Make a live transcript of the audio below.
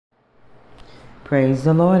Praise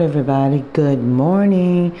the Lord, everybody. Good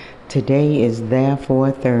morning. Today is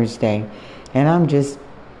Therefore Thursday. And I'm just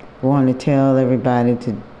want to tell everybody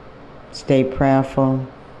to stay prayerful,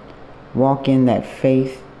 walk in that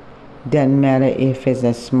faith. Doesn't matter if it's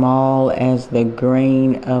as small as the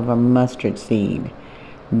grain of a mustard seed.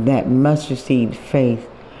 That mustard seed faith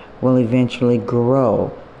will eventually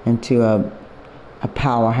grow into a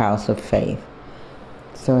powerhouse of faith.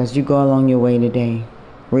 So as you go along your way today,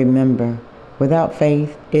 remember, without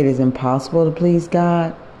faith, it is impossible to please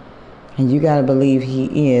God. And you got to believe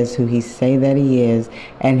He is who He say that He is,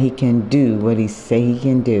 and He can do what He say He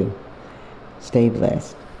can do. Stay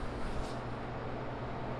blessed.